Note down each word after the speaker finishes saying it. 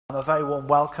A very warm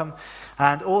welcome,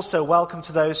 and also welcome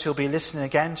to those who'll be listening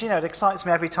again. Do you know, it excites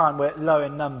me every time we're low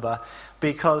in number,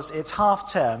 because it's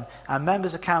half term and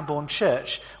members of Camborne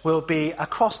Church will be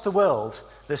across the world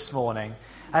this morning.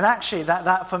 And actually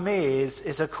that for me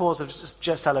is a cause of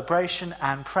just celebration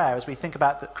and prayer as we think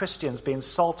about the Christians being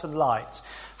salt and light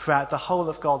throughout the whole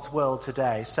of God's world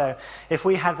today. So if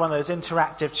we had one of those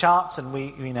interactive charts and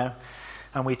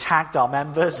we tagged our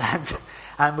members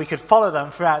and we could follow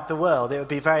them throughout the world, it would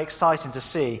be very exciting to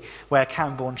see where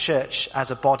Camborne Church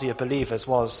as a body of believers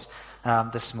was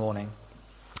this morning.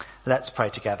 Let's pray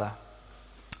together.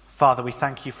 Father, we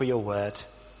thank you for your word.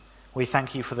 We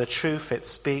thank you for the truth it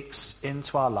speaks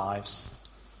into our lives.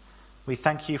 We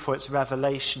thank you for its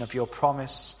revelation of your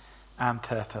promise and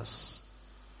purpose.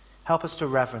 Help us to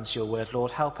reverence your word,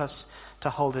 Lord. Help us to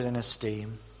hold it in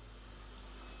esteem.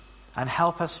 And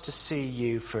help us to see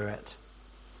you through it.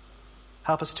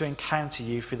 Help us to encounter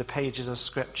you through the pages of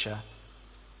Scripture.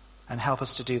 And help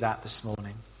us to do that this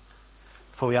morning.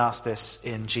 For we ask this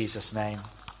in Jesus' name.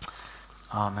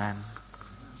 Amen.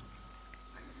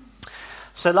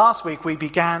 So last week we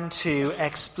began to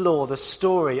explore the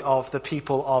story of the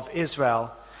people of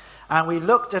Israel. And we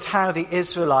looked at how the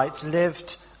Israelites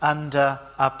lived under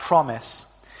a promise.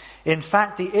 In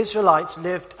fact, the Israelites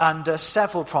lived under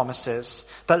several promises.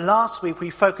 But last week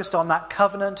we focused on that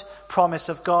covenant promise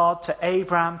of God to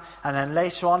Abraham, and then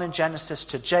later on in Genesis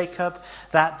to Jacob,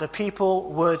 that the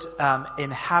people would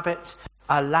inhabit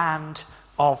a land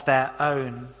of their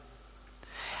own.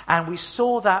 And we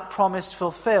saw that promise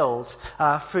fulfilled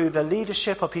through the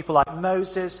leadership of people like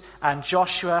Moses and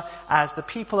Joshua as the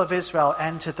people of Israel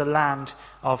entered the land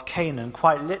of Canaan,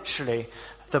 quite literally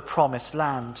the promised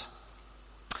land.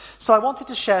 So I wanted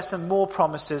to share some more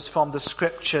promises from the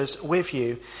Scriptures with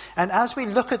you. And as we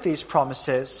look at these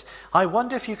promises, I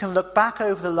wonder if you can look back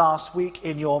over the last week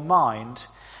in your mind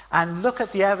and look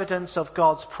at the evidence of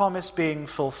God's promise being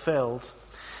fulfilled.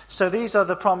 So these are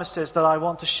the promises that I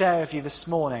want to share with you this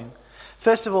morning.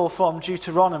 First of all, from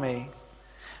Deuteronomy.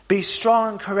 Be strong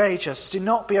and courageous. Do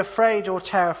not be afraid or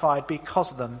terrified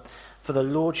because of them. For the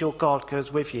Lord your God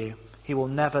goes with you. He will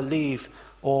never leave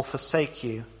or forsake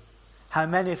you. How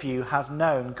many of you have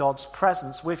known God's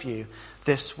presence with you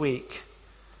this week?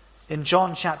 In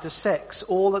John chapter 6,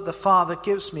 all that the Father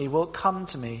gives me will come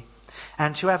to me,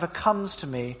 and whoever comes to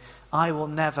me, I will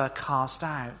never cast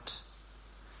out.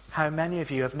 How many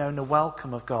of you have known the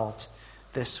welcome of God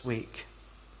this week?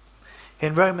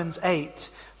 In Romans 8,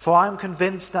 for I am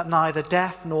convinced that neither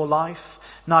death nor life,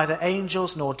 neither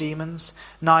angels nor demons,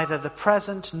 neither the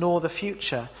present nor the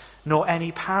future, nor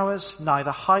any powers,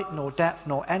 neither height nor depth,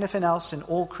 nor anything else in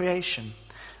all creation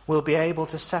will be able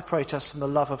to separate us from the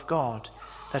love of God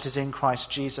that is in Christ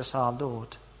Jesus our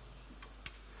Lord.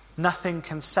 Nothing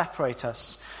can separate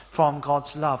us from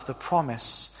God's love, the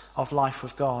promise of life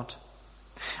with God.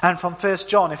 And from 1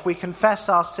 John, if we confess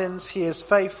our sins, he is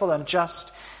faithful and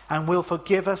just and will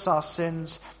forgive us our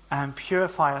sins and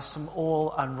purify us from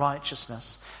all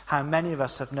unrighteousness. How many of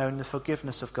us have known the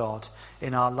forgiveness of God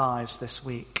in our lives this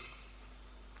week?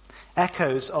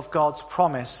 Echoes of God's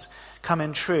promise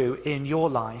coming true in your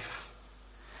life.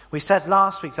 We said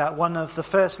last week that one of the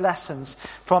first lessons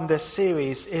from this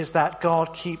series is that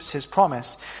God keeps his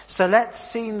promise. So let's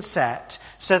scene set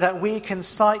so that we can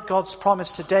cite God's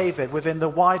promise to David within the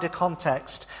wider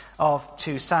context of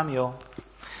 2 Samuel.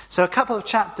 So a couple of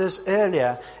chapters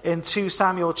earlier in 2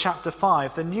 Samuel chapter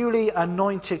 5, the newly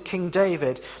anointed King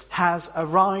David has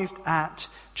arrived at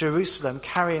Jerusalem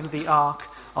carrying the Ark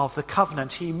of the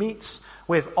Covenant. He meets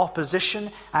with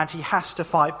opposition and he has to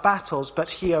fight battles, but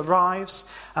he arrives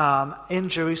in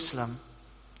Jerusalem.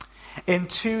 In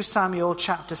 2 Samuel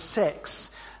chapter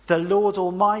 6, the Lord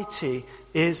Almighty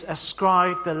is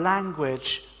ascribed the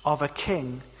language of a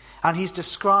king, and he's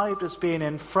described as being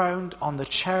enthroned on the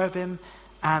cherubim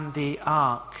and the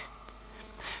ark.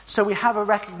 So we have a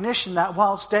recognition that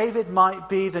whilst David might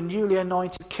be the newly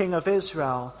anointed king of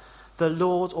Israel, the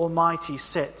Lord Almighty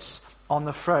sits on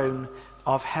the throne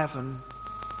of heaven.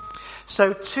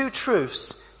 So 2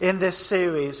 truths in this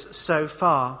series so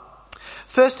far.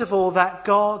 First of all, that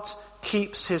God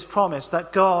keeps his promise,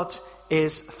 that God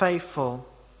is faithful.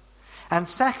 And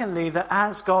secondly, that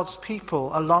as God's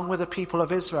people, along with the people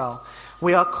of Israel,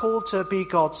 we are called to be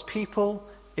God's people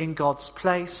in God's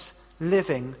place,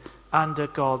 living under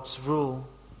God's rule.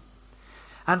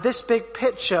 And this big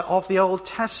picture of the Old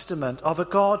Testament, of a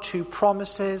God who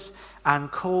promises and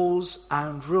calls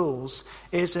and rules,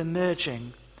 is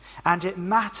emerging. And it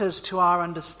matters to our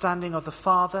understanding of the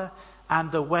Father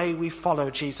and the way we follow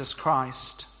Jesus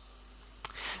Christ.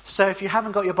 So if you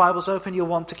haven't got your Bibles open, you'll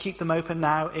want to keep them open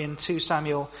now in 2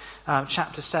 Samuel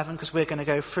chapter 7, because we're going to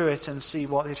go through it and see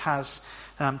what it has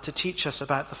to teach us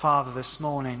about the Father this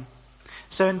morning.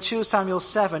 So in 2 Samuel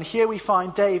 7, here we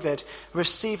find David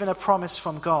receiving a promise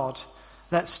from God.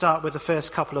 Let's start with the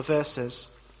first couple of verses.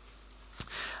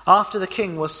 After the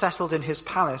king was settled in his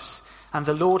palace, and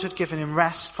the Lord had given him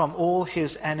rest from all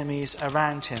his enemies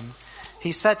around him,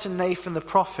 he said to Nathan the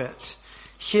prophet,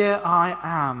 "Here I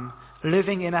am,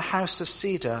 living in a house of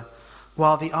cedar,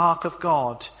 while the ark of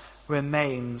God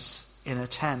remains in a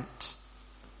tent."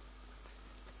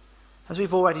 As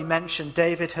we've already mentioned,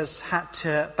 David has had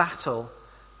to battle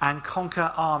and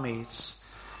conquer armies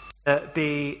to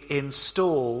be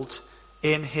installed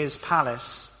in his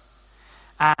palace.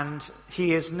 And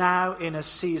he is now in a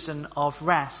season of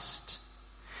rest.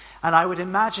 And I would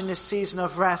imagine this season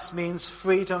of rest means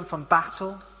freedom from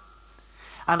battle.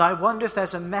 And I wonder if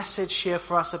there's a message here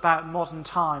for us about modern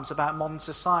times, about modern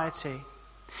society.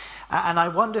 And I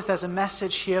wonder if there's a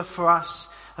message here for us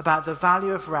about the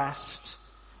value of rest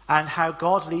and how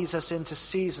God leads us into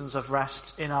seasons of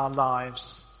rest in our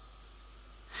lives.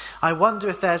 I wonder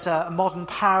if there's a modern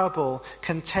parable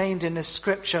contained in this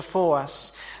scripture for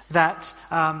us that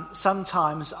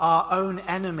sometimes our own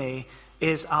enemy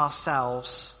is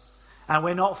ourselves. And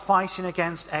we're not fighting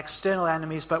against external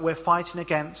enemies, but we're fighting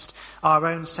against our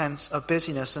own sense of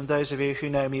busyness. And those of you who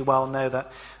know me well know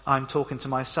that I'm talking to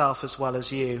myself as well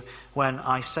as you when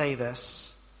I say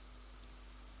this.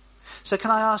 So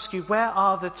can I ask you, where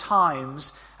are the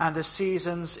times and the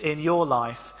seasons in your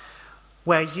life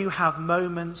where you have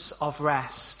moments of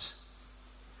rest?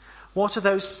 What are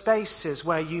those spaces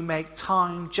where you make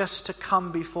time just to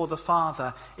come before the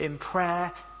Father in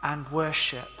prayer and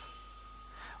worship?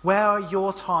 Where are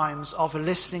your times of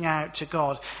listening out to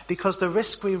God? Because the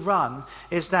risk we run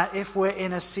is that if we're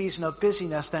in a season of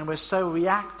busyness, then we're so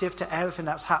reactive to everything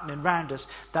that's happening around us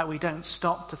that we don't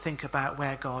stop to think about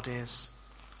where God is.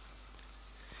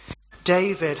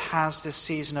 David has this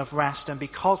season of rest, and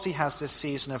because he has this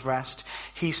season of rest,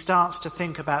 he starts to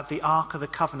think about the Ark of the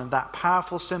Covenant, that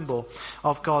powerful symbol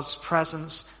of God's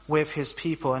presence with his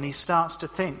people. And he starts to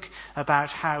think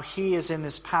about how he is in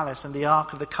this palace and the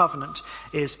Ark of the Covenant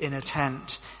is in a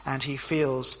tent, and he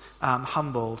feels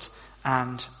humbled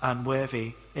and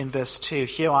unworthy. In verse 2,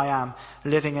 "Here I am,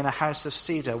 living in a house of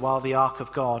cedar, while the Ark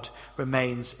of God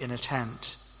remains in a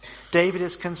tent." David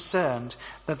is concerned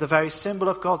that the very symbol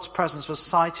of God's presence was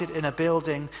sited in a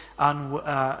building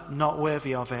not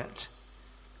worthy of it.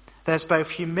 There's both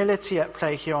humility at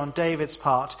play here on David's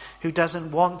part, who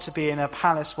doesn't want to be in a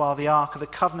palace while the Ark of the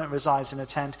Covenant resides in a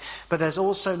tent, but there's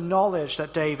also knowledge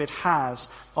that David has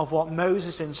of what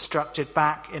Moses instructed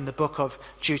back in the book of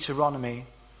Deuteronomy.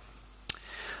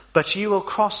 "But you will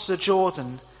cross the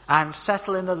Jordan and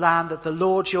settle in the land that the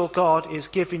Lord your God is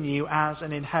giving you as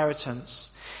an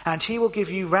inheritance. And he will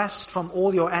give you rest from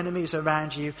all your enemies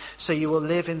around you, so you will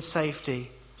live in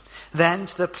safety. Then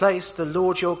to the place the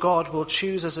Lord your God will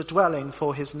choose as a dwelling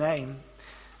for his name.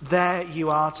 There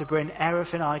you are to bring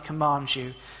everything I command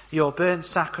you, your burnt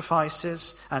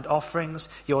sacrifices and offerings,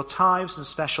 your tithes and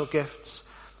special gifts,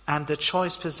 and the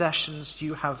choice possessions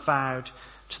you have vowed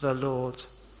to the Lord."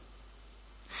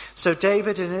 So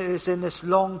David is in this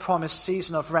long promised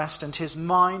season of rest, and his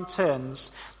mind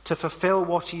turns to fulfill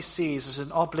what he sees as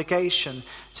an obligation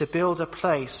to build a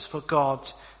place for God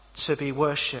to be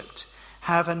worshipped.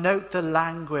 However, note the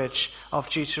language of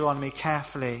Deuteronomy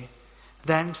carefully.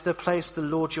 "Then to the place the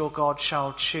Lord your God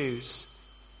shall choose."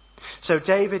 So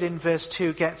David in verse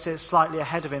 2 gets it slightly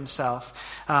ahead of himself,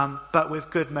 but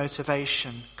with good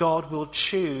motivation. God will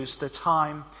choose the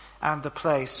time and the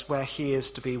place where he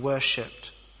is to be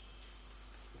worshipped.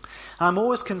 I'm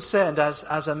always concerned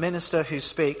as a minister who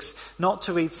speaks not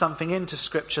to read something into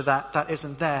Scripture that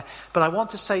isn't there, but I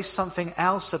want to say something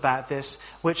else about this,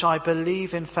 which I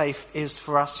believe in faith is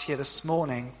for us here this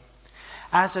morning.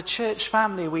 As a church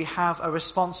family, we have a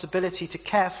responsibility to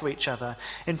care for each other.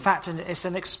 In fact, it's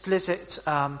an explicit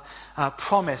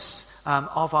promise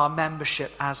of our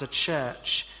membership as a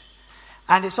church.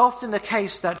 And it's often the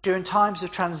case that during times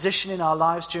of transition in our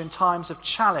lives, during times of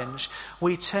challenge,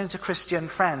 we turn to Christian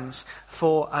friends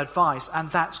for advice.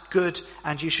 And that's good,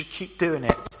 and you should keep doing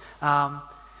it.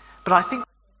 But I think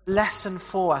the lesson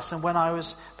for us, and when I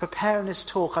was preparing this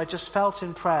talk, I just felt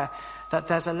in prayer that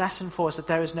there's a lesson for us, that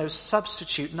there is no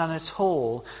substitute, none at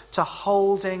all, to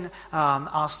holding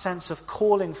our sense of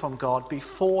calling from God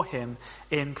before him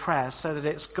in prayer, so that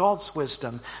it's God's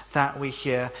wisdom that we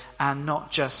hear and not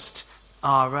just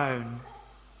our own.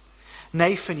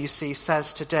 Nathan, you see,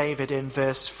 says to David in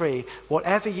verse 3,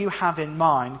 whatever you have in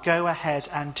mind, go ahead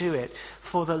and do it,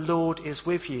 for the Lord is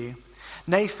with you.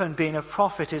 Nathan, being a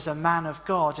prophet, is a man of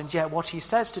God, and yet what he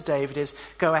says to David is,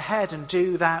 go ahead and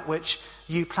do that which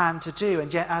you plan to do.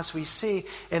 And yet, as we see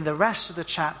in the rest of the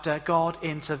chapter, God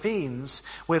intervenes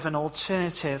with an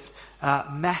alternative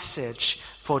message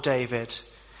for David,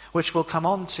 which we'll come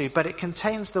on to. But it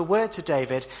contains the word to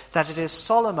David that it is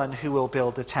Solomon who will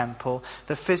build the temple,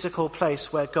 the physical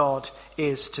place where God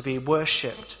is to be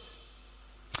worshipped.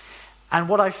 And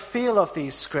what I feel of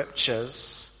these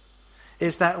scriptures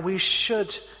is that we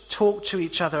should talk to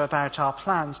each other about our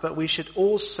plans, but we should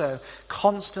also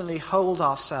constantly hold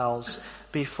ourselves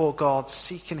before God,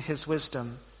 seeking his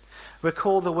wisdom.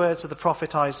 Recall the words of the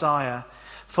prophet Isaiah,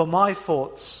 for my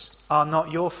thoughts are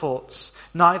not your thoughts,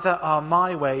 neither are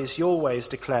my ways your ways,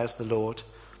 declares the Lord.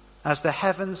 As the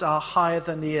heavens are higher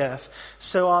than the earth,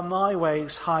 so are my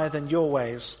ways higher than your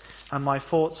ways, and my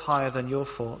thoughts higher than your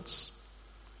thoughts.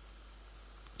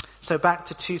 So back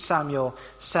to 2 Samuel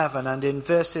 7, and in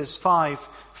verses 5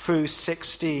 through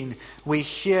 16, we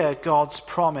hear God's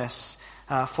promise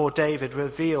for David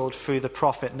revealed through the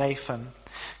prophet Nathan.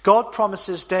 God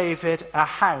promises David a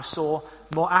house, or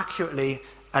more accurately,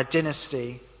 a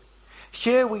dynasty.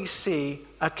 Here we see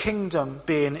a kingdom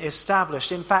being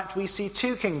established. In fact, we see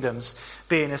two kingdoms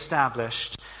being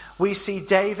established. We see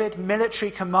David,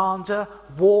 military commander,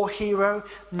 war hero,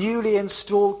 newly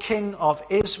installed king of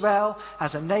Israel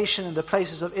as a nation in the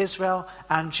places of Israel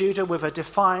and Judah with a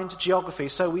defined geography.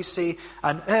 So we see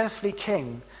an earthly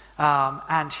king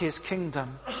and his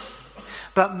kingdom.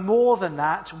 But more than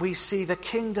that, we see the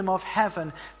kingdom of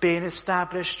heaven being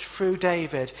established through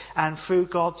David and through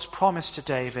God's promise to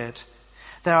David.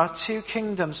 There are two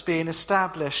kingdoms being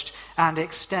established and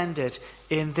extended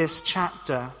in this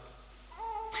chapter.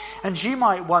 And you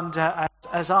might wonder,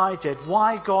 as I did,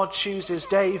 why God chooses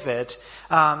David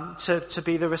to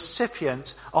be the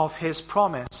recipient of his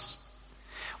promise.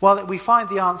 Well, we find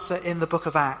the answer in the book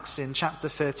of Acts, in chapter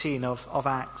 13 of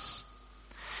Acts.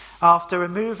 After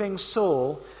removing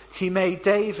Saul, he made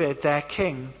David their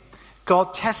king.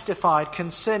 God testified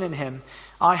concerning him,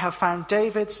 I have found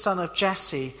David, son of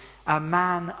Jesse, a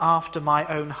man after my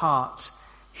own heart.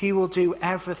 He will do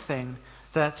everything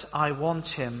that I want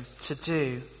him to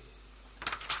do.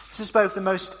 This is both the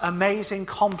most amazing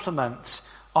compliment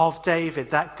of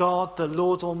David, that God, the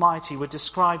Lord Almighty, would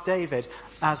describe David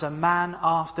as a man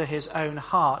after his own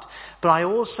heart. But I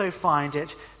also find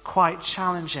it quite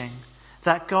challenging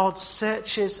that God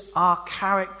searches our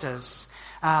characters.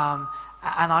 And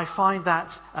I find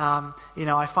that,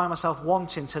 I find myself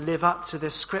wanting to live up to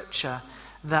this scripture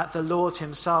that the Lord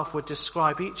himself would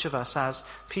describe each of us as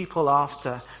people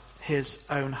after his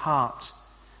own heart.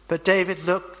 But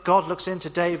God looks into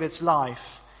David's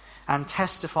life and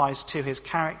testifies to his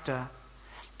character.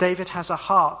 David has a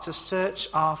heart to search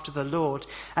after the Lord,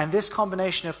 and this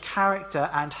combination of character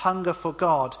and hunger for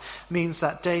God means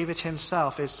that David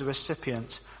himself is the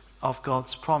recipient of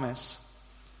God's promise.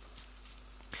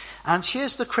 And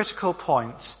here's the critical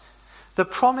point. The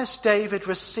promise David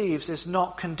receives is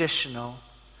not conditional.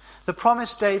 The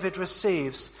promise David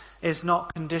receives is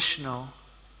not conditional.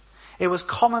 It was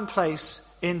commonplace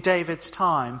in David's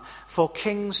time for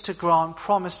kings to grant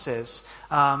promises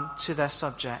to their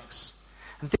subjects.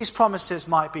 And these promises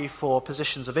might be for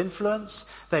positions of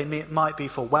influence, they might be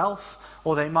for wealth,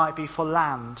 or they might be for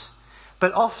land.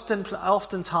 But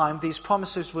oftentimes these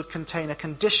promises would contain a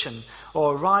condition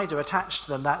or a rider attached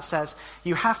to them that says,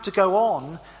 you have to go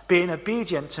on being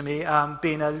obedient to me,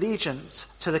 being allegiant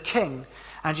to the king,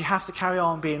 and you have to carry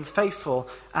on being faithful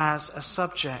as a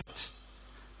subject.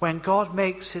 When God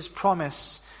makes his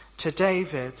promise to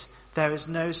David, there is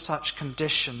no such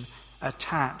condition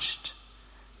attached.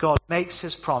 God makes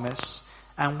his promise,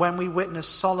 and when we witness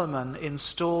Solomon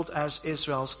installed as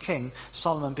Israel's king,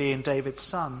 Solomon being David's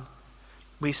son,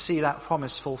 we see that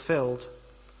promise fulfilled.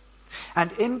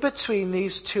 And in between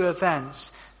these two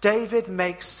events, David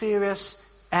makes serious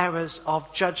errors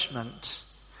of judgment.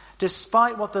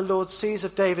 Despite what the Lord sees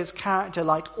of David's character,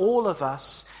 like all of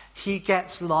us, he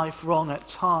gets life wrong at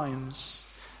times.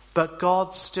 But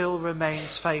God still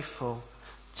remains faithful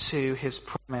to his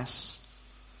promise.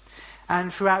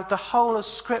 And throughout the whole of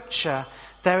Scripture,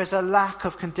 there is a lack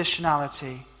of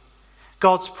conditionality.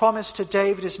 God's promise to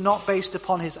David is not based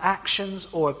upon his actions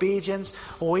or obedience,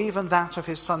 or even that of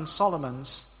his son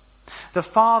Solomon's. The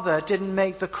Father didn't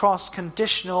make the cross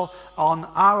conditional on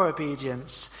our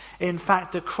obedience. In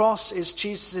fact, the cross is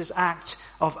Jesus' act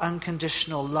of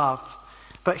unconditional love.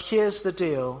 But here's the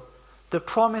deal. The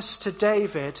promise to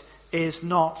David is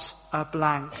not a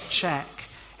blank check.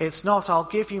 It's not, I'll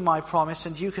give you my promise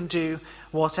and you can do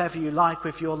whatever you like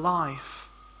with your life.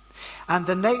 And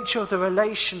the nature of the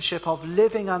relationship of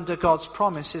living under God's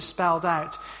promise is spelled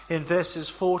out in verses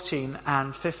 14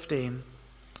 and 15.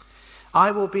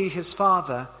 I will be his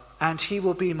father, and he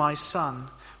will be my son.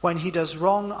 When he does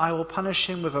wrong, I will punish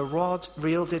him with a rod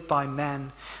wielded by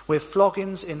men, with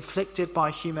floggings inflicted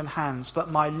by human hands. But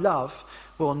my love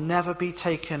will never be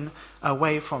taken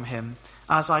away from him,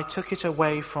 as I took it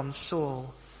away from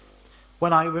Saul,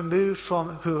 whom I removed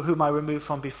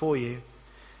from before you.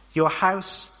 Your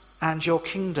house and your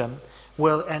kingdom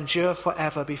will endure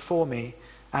forever before me,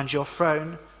 and your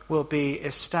throne will be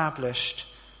established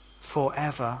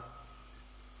forever.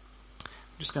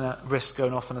 I'm just going to risk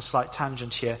going off on a slight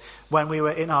tangent here. When we were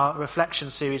in our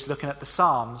reflection series looking at the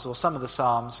Psalms, or some of the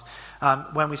Psalms,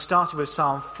 when we started with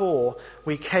Psalm 4,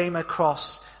 we came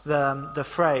across the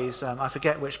phrase, I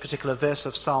forget which particular verse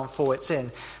of Psalm 4 it's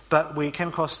in, but we came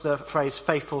across the phrase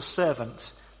faithful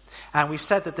servant. And we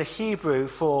said that the Hebrew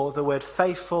for the word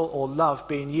faithful or love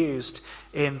being used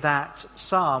in that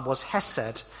psalm was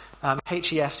hesed,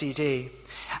 H-E-S-E-D.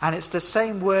 And it's the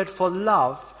same word for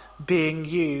love being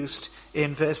used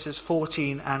in verses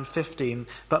 14 and 15.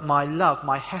 But my love,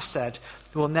 my hesed,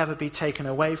 will never be taken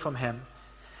away from him.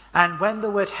 And when the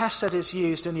word hesed is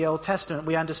used in the Old Testament,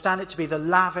 we understand it to be the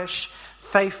lavish,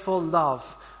 faithful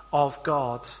love of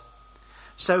God.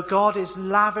 So God is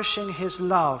lavishing his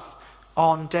love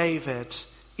on David,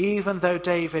 even though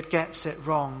David gets it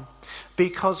wrong.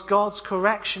 Because God's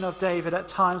correction of David at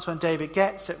times when David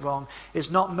gets it wrong is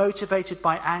not motivated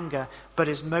by anger, but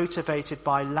is motivated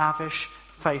by lavish,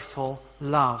 faithful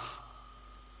love.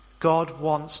 God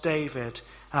wants David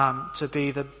to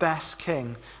be the best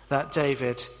king that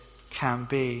David can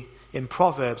be. In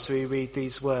Proverbs we read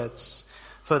these words,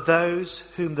 for those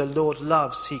whom the Lord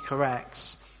loves he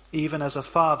corrects, even as a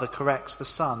father corrects the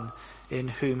son in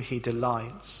whom he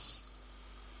delights.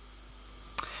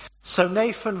 So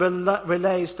Nathan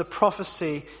relays the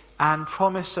prophecy and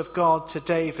promise of God to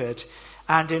David.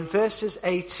 And in verses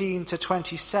 18 to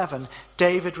 27,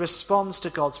 David responds to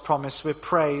God's promise with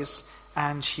praise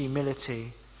and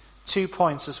humility. 2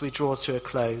 points as we draw to a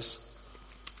close.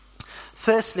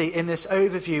 Firstly, in this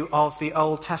overview of the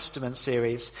Old Testament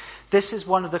series, this is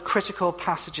one of the critical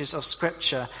passages of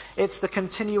Scripture. It's the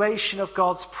continuation of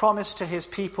God's promise to his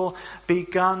people,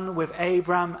 begun with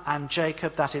Abraham and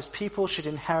Jacob, that his people should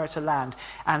inherit a land.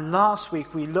 And last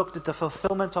week we looked at the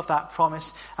fulfillment of that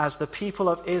promise as the people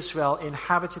of Israel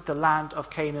inhabited the land of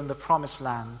Canaan, the promised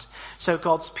land. So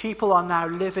God's people are now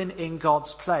living in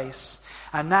God's place.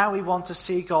 And now we want to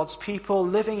see God's people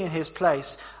living in his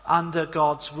place under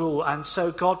God's rule. And so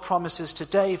God promises to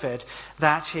David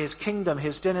that his kingdom,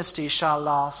 his dynasty shall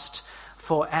last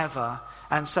forever.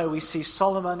 And so we see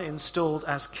Solomon installed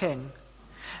as king.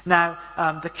 Now,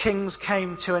 the kings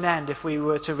came to an end if we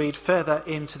were to read further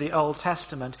into the Old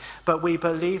Testament. But we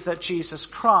believe that Jesus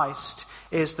Christ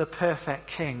is the perfect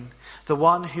king, the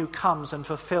one who comes and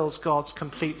fulfills God's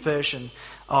complete vision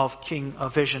of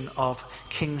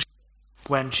kingship.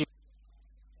 When Jesus.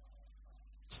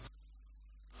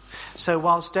 So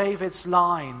whilst David's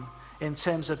line in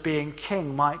terms of being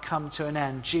king might come to an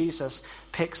end, Jesus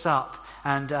picks up,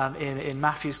 and in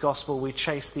Matthew's Gospel we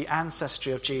trace the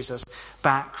ancestry of Jesus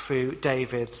back through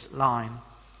David's line.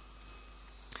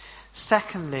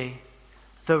 Secondly,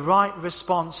 the right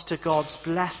response to God's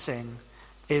blessing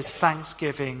is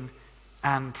thanksgiving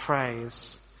and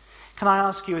praise. Can I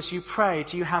ask you, as you pray,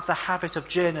 do you have the habit of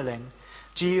journaling?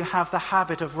 Do you have the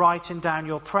habit of writing down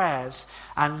your prayers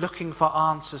and looking for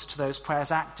answers to those prayers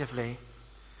actively?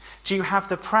 Do you have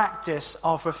the practice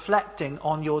of reflecting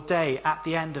on your day at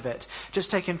the end of it?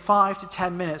 Just taking 5 to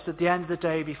 10 minutes at the end of the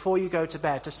day before you go to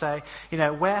bed to say,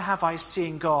 where have I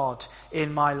seen God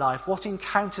in my life? What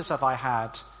encounters have I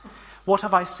had? What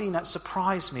have I seen that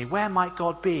surprised me? Where might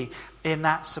God be in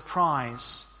that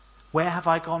surprise? Where have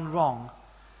I gone wrong?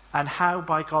 And how,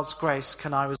 by God's grace,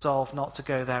 can I resolve not to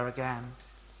go there again?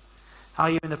 Are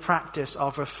you in the practice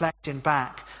of reflecting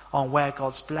back on where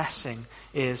God's blessing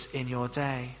is in your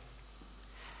day?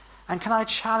 And can I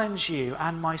challenge you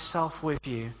and myself with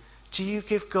you? Do you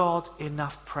give God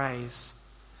enough praise?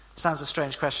 Sounds a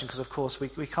strange question because, of course,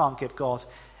 we can't give God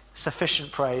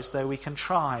sufficient praise, though we can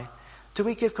try. Do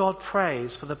we give God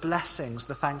praise for the blessings,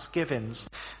 the thanksgivings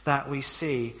that we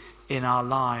see in our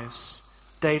lives?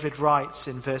 David writes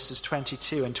in verses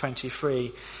 22 and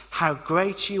 23, how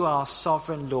great you are,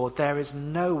 sovereign Lord, there is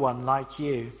no one like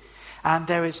you, and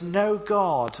there is no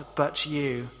God but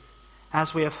you,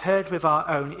 as we have heard with our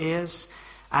own ears.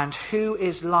 And who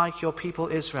is like your people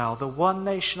Israel, the one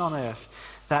nation on earth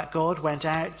that God went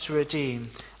out to redeem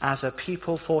as a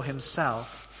people for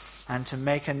himself and to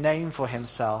make a name for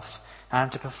himself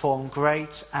and to perform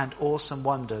great and awesome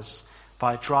wonders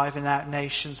by driving out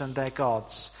nations and their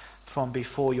gods from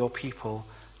before your people,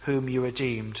 whom you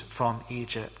redeemed from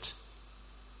Egypt.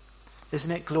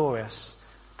 Isn't it glorious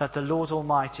that the Lord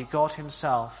Almighty, God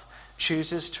himself,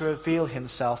 chooses to reveal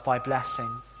himself by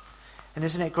blessing? And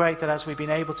isn't it great that as we've been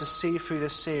able to see through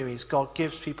this series, God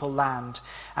gives people land,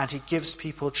 and he gives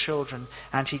people children,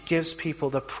 and he gives people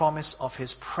the promise of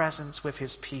his presence with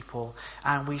his people,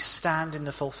 and we stand in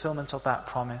the fulfillment of that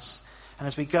promise. And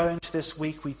as we go into this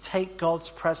week, we take God's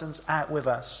presence out with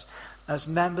us. As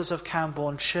members of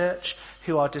Camborne Church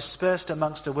who are dispersed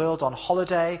amongst the world on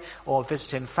holiday or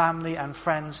visiting family and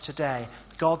friends today,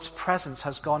 God's presence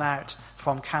has gone out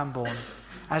from Camborne.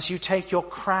 As you take your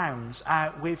crowns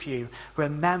out with you,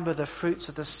 remember the fruits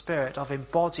of the Spirit of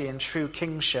embodying true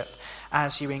kingship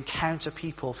as you encounter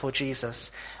people for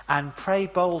Jesus. And pray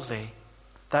boldly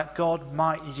that God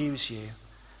might use you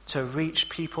to reach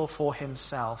people for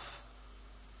himself.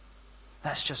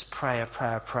 Let's just pray a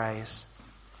prayer of praise.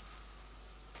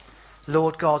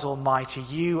 Lord God Almighty,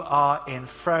 you are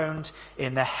enthroned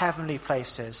in the heavenly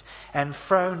places,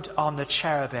 enthroned on the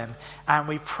cherubim, and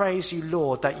we praise you,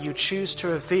 Lord, that you choose to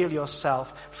reveal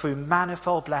yourself through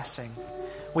manifold blessing.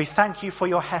 We thank you for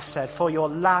your hesed, for your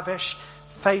lavish,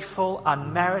 faithful,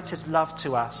 unmerited love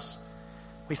to us.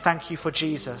 We thank you for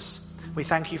Jesus. We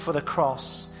thank you for the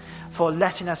cross, for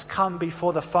letting us come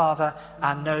before the Father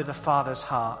and know the Father's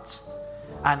heart.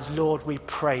 And Lord, we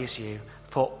praise you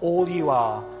for all you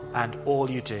are and all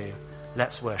you do.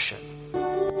 Let's worship.